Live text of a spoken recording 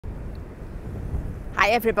Hi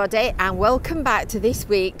everybody, and welcome back to this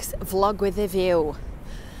week's vlog with a view.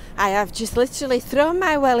 I have just literally thrown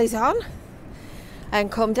my wellies on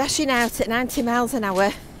and come dashing out at 90 miles an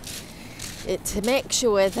hour to make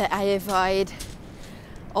sure that I avoid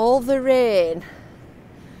all the rain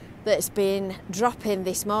that's been dropping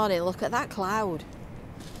this morning. Look at that cloud.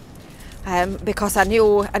 Because I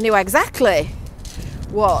knew exactly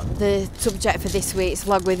what the subject for this week's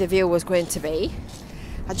vlog with a view was going to be.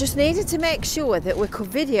 I just needed to make sure that we could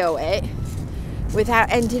video it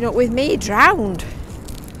without ending up with me drowned.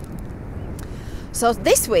 So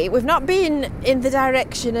this week we've not been in the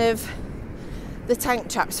direction of the tank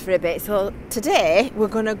traps for a bit, so today we're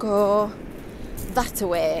going to go that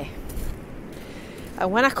way,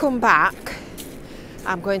 and when I come back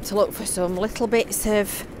I'm going to look for some little bits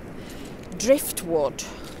of driftwood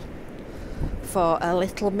for a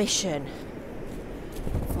little mission.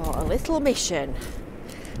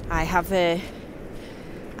 I have a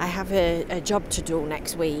job to do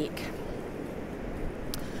next week.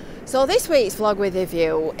 So this week's vlog with a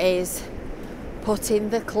view is putting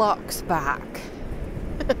the clocks back.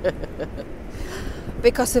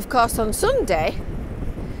 Because of course on Sunday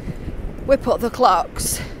we put the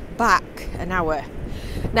clocks back an hour.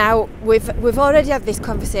 Now we've already had this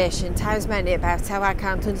conversation times many about how I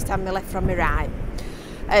can't understand my left from my right,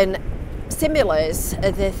 and similars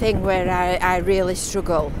are the thing where I really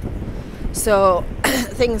struggle. So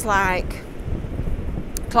things like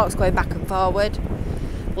clocks going back and forward,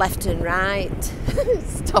 left and right,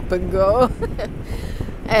 stop and go,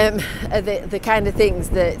 are the kind of things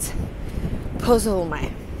that puzzle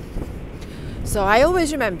me. So I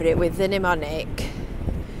always remember it with the mnemonic.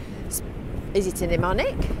 Is it a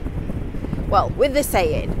mnemonic? Well, with the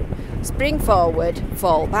saying, spring forward,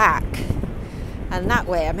 fall back. And that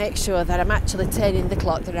way I make sure that I'm actually turning the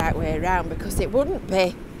clock the right way around, because it wouldn't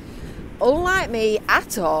be unlike me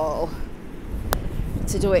at all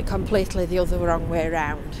to do it completely the other wrong way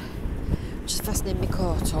around. Just fastening my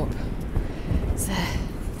coat up. It's a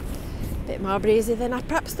bit more breezy than I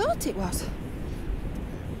perhaps thought it was.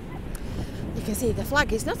 You can see the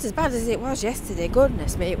flag is not as bad as it was yesterday.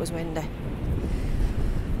 Goodness me, it was windy.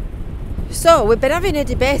 So we've been having a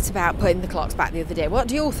debate about putting the clocks back the other day. What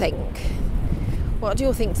do you think? What do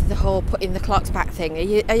you think to the whole putting the clocks back thing?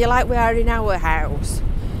 Are you like we are in our house?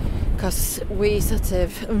 Because we sort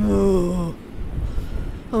of,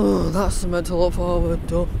 that's something to look forward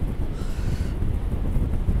to.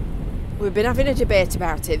 We've been having a debate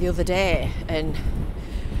about it the other day and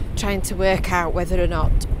trying to work out whether or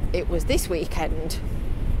not it was this weekend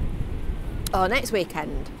or next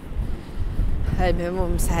weekend. And my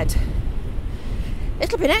mum said,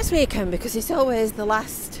 it'll be next weekend because it's always the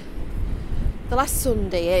last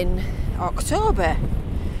Sunday in October.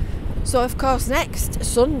 So of course next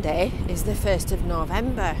Sunday is the 1st of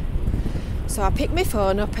November. So I picked my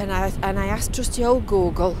phone up and I asked trusty old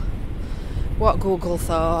Google what Google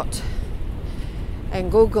thought. And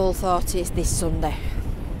Google thought it's this Sunday.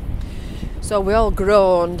 So we all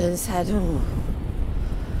groaned and said, well,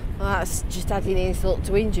 that's just adding insult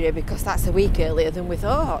to injury, because that's a week earlier than we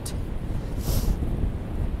thought.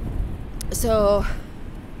 So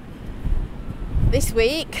this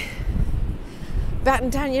week, batten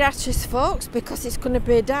down your hatches, folks, because it's going to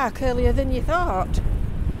be dark earlier than you thought.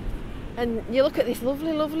 And you look at this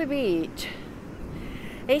lovely, lovely beach.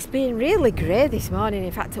 It's been really grey this morning.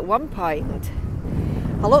 In fact, at one point,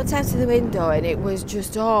 I looked out of the window and it was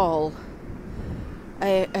just all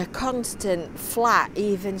a constant, flat,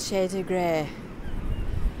 even shade of grey.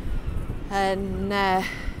 And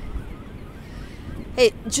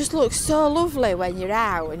it just looks so lovely when you're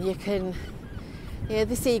out and you can hear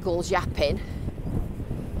the seagulls yapping.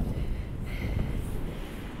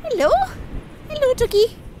 Hello? Hello, doggy.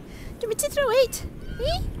 Do you want me to throw it?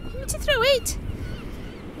 Eh? Do you want me to throw it?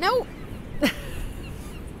 No.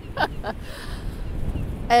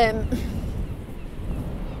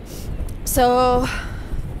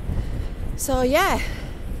 So yeah,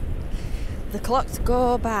 the clocks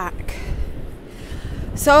go back.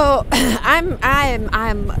 So I'm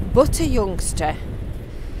but a youngster,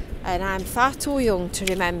 and I'm far too young to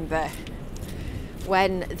remember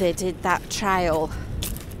when they did that trial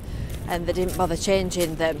and they didn't bother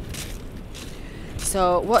changing them.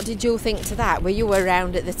 So what did you think to that? Were you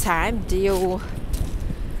around at the time? Do you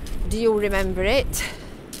remember it?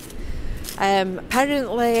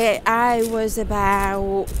 Apparently I was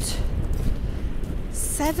about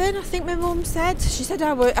 7, I think my mum said. She said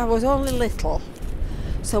I was only little.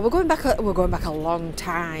 So we're going back a long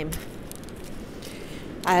time.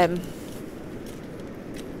 And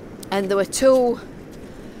there were two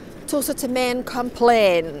sort of main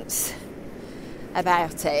complaints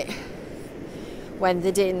about it when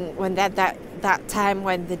they had that time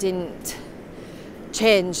when they didn't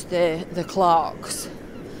change the clocks.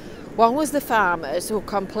 One was the farmers who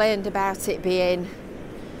complained about it being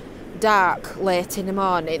dark late in the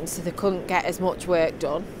morning, so they couldn't get as much work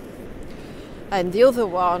done. And the other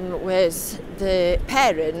one was the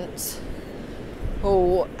parents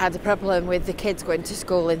who had a problem with the kids going to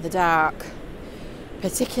school in the dark,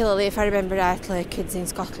 particularly, if I remember rightly, kids in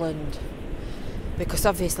Scotland, because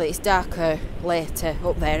obviously it's darker later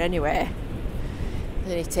up there anyway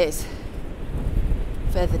than it is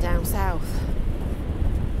further down south.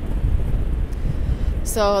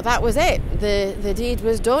 So that was it. The deed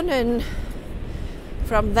was done, and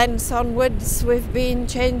from thence onwards we've been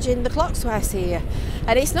changing the clocks twice a year.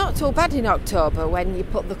 And it's not too bad in October when you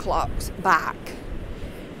put the clocks back,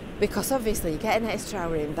 because obviously you get an extra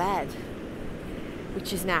hour in bed,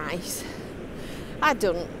 which is nice. I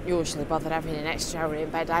don't usually bother having an extra hour in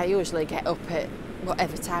bed. I usually get up at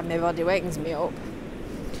whatever time my body wakes me up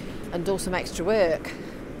and do some extra work.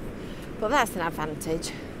 But that's an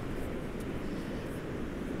advantage.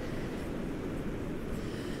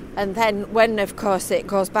 And then when, of course, it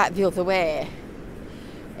goes back the other way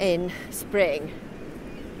in spring,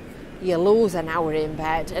 you lose an hour in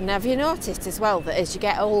bed. And have you noticed as well that as you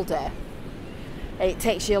get older, it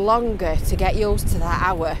takes you longer to get used to that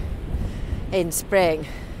hour in spring?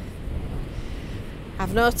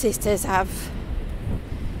 I've noticed as I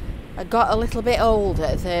got a little bit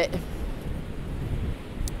older that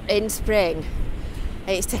in spring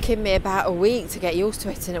it's taken me about a week to get used to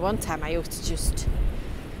it, and at one time I used to just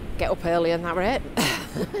get up early and that were it.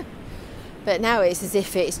 But now it's as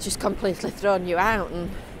if it's just completely thrown you out,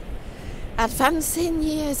 and advancing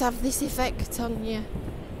years have this effect on you.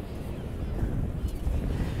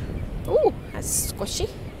 Oh, that's squishy.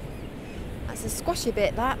 That's a squishy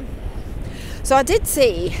bit, that. So I did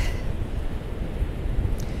see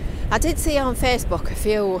on Facebook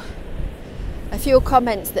a few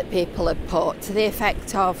comments that people had put to the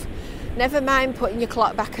effect of, never mind putting your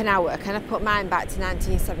clock back an hour, can I put mine back to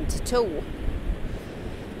 1972?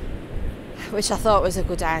 Which I thought was a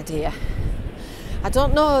good idea. I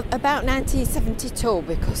don't know about 1972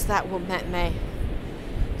 because that would make me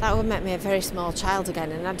a very small child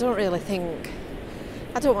again, and I don't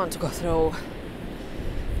want to go through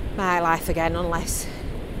my life again unless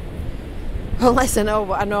I know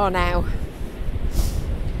what I know now.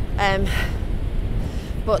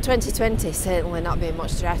 But 2020 is certainly not been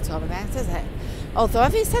much to write home about, has it? Although,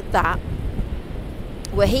 having said that,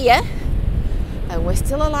 we're here and we're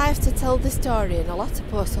still alive to tell the story, and a lot of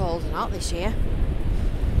postholes are not this year.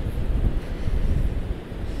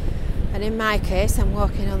 And in my case, I'm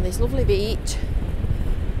walking on this lovely beach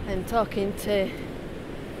and talking to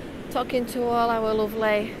all our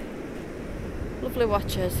lovely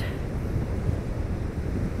watchers,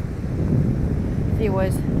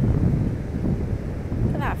 viewers.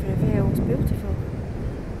 Look at that for a view, it's beautiful.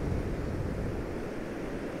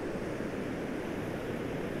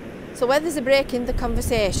 So where there's a break in the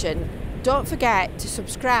conversation, don't forget to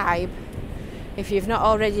subscribe if you've not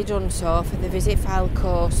already done so for the Visit Fylde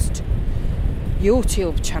Coast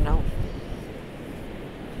YouTube channel.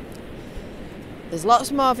 There's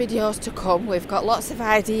lots more videos to come. We've got lots of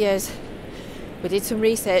ideas. We did some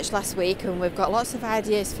research last week and we've got lots of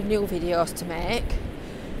ideas for new videos to make.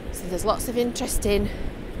 So there's lots of interesting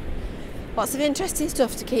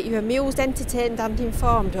stuff to keep you amused, entertained and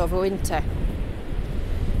informed over winter.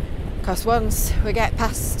 Because once we get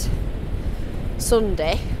past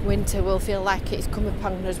Sunday, winter will feel like it's come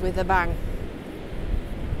upon us with a bang.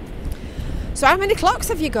 So how many clocks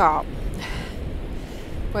have you got?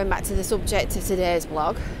 Going back to the subject of today's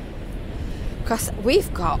blog, because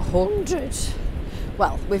we've got hundreds.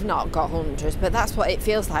 Well, we've not got hundreds, but that's what it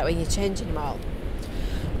feels like when you're changing them all.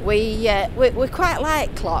 We quite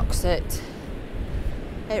like clocks at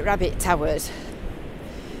Rabbit Towers,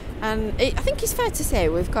 and I think it's fair to say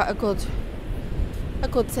we've got a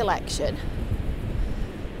good selection.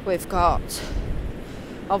 We've got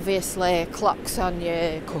obviously clocks on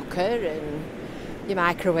your cooker and your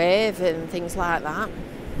microwave and things like that,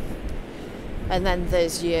 and then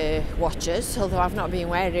there's your watches, although I've not been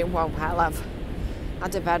wearing one while I've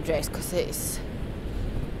had a bad race because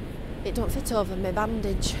it don't fit over my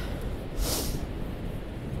bandage.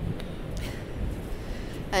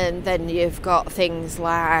 And then you've got things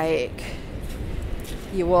like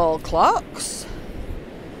your wall clocks.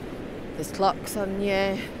 There's clocks on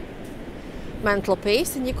your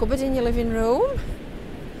mantelpiece and your cupboard in your living room.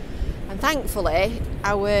 And thankfully,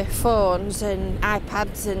 our phones and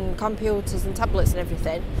iPads and computers and tablets and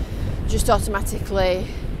everything just automatically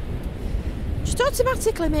just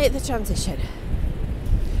automatically make the transition.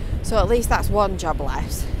 So at least that's one job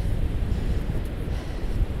less.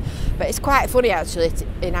 But it's quite funny actually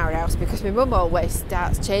in our house, because my mum always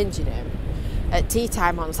starts changing them at tea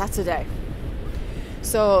time on Saturday.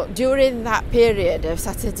 So during that period of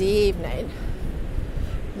Saturday evening,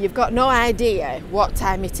 you've got no idea what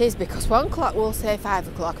time it is, because one clock will say 5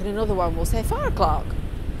 o'clock and another one will say 4 o'clock.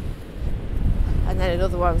 And then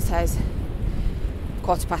another one says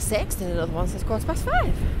 6:15 and another one says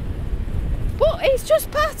 5:15. But it's just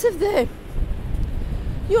part of the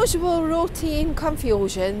usual routine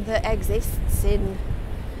confusion that exists in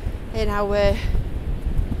our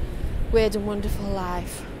weird and wonderful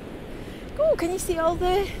life. Oh, can you see all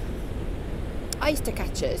the oyster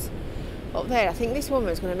catchers up there? I think this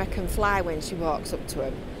woman's going to make them fly when she walks up to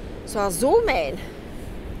them. So I'll zoom in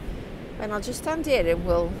and I'll just stand here and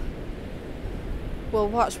we'll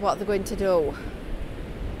watch what they're going to do.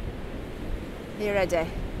 Are you ready?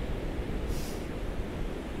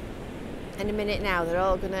 In a minute now, they're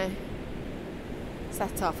all going to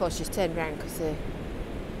set off. Oh, she's turned around because the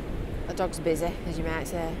dog's busy, as you might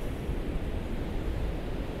say.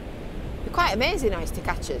 They're quite amazing oyster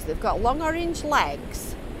catchers. They've got long orange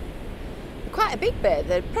legs. They're quite a big bird.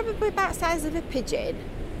 They're probably about the size of a pigeon.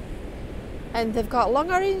 And they've got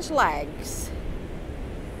long orange legs.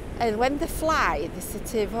 And when they fly, they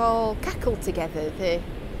sort of all cackle together. They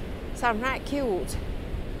sound right cute.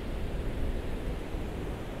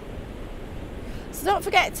 So don't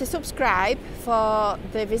forget to subscribe for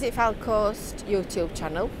the Visit Fylde Coast YouTube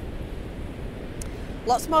channel.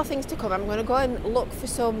 Lots more things to come. I'm going to go and look for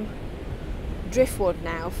some driftwood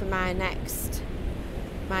now for my next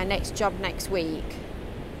job next week.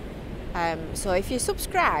 So if you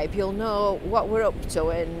subscribe, you'll know what we're up to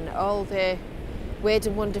and all the weird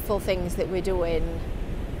and wonderful things that we're doing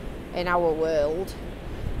in our world,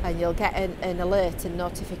 and you'll get an alert and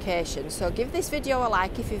notification. So give this video a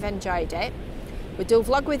like if you've enjoyed it. We do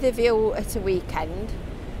vlog with a view at a weekend.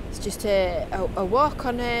 It's just a walk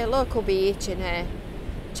on a local beach and a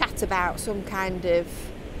chat about some kind of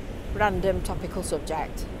random topical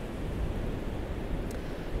subject.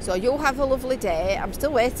 So you'll have a lovely day. I'm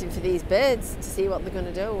still waiting for these birds to see what they're going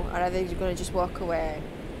to do, or are they going to just walk away?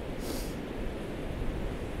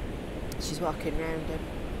 She's walking around them.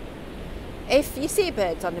 If you see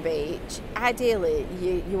birds on the beach, ideally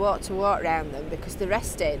you ought to walk around them, because they're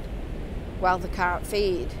resting while they can't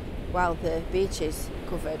feed, while the beach is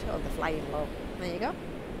covered or they're flying low. There you go.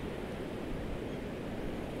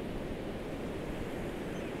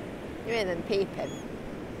 You hear them peeping.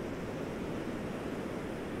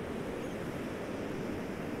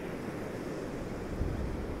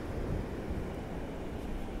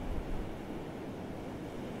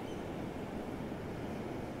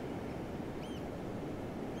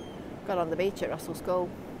 Got on the beach at Russell School.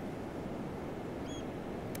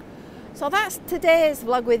 So that's today's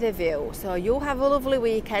vlog with a view. So you'll have a lovely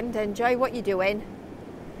weekend, enjoy what you're doing,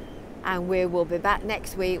 and we will be back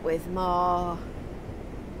next week with more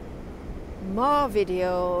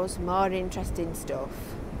videos, more interesting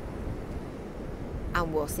stuff,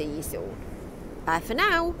 and we'll see you soon. Bye for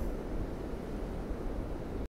now.